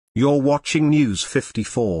You're watching News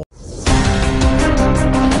 54.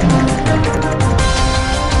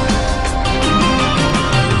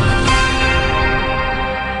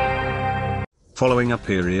 Following a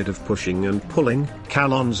period of pushing and pulling,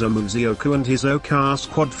 Kalonzo Musyoka and his OKA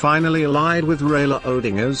squad finally allied with Raila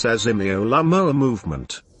Odinga's Azimio-OKA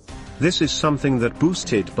movement. This is something that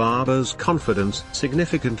boosted Baba's confidence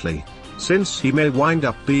significantly, since he may wind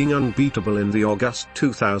up being unbeatable in the August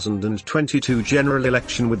 2022 general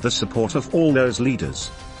election with the support of all those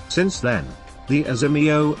leaders. Since then, the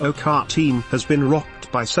Azimio-OKA team has been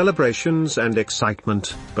rocked by celebrations and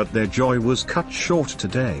excitement, but their joy was cut short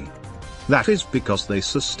today. That is because they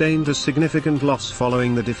sustained a significant loss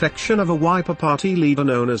following the defection of a Wiper party leader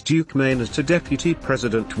known as Duke Mainga to Deputy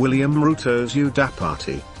President William Ruto's UDA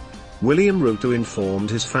party. William Ruto informed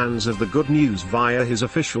his fans of the good news via his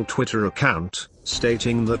official Twitter account,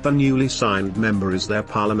 stating that the newly signed member is their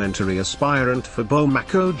parliamentary aspirant for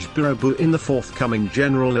𝗔𝗕𝗄𝗎 in the forthcoming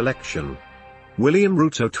general election. William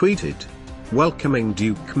Ruto tweeted, welcoming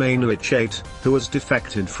Duke Mainga, who has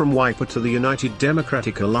defected from Wiper to the United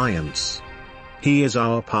Democratic Alliance. He is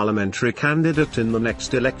our parliamentary candidate in the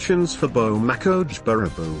next elections for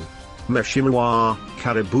𝗔𝗕𝗄𝗎𝗓. Mheshimiwa,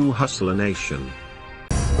 Karibu Hustler Nation.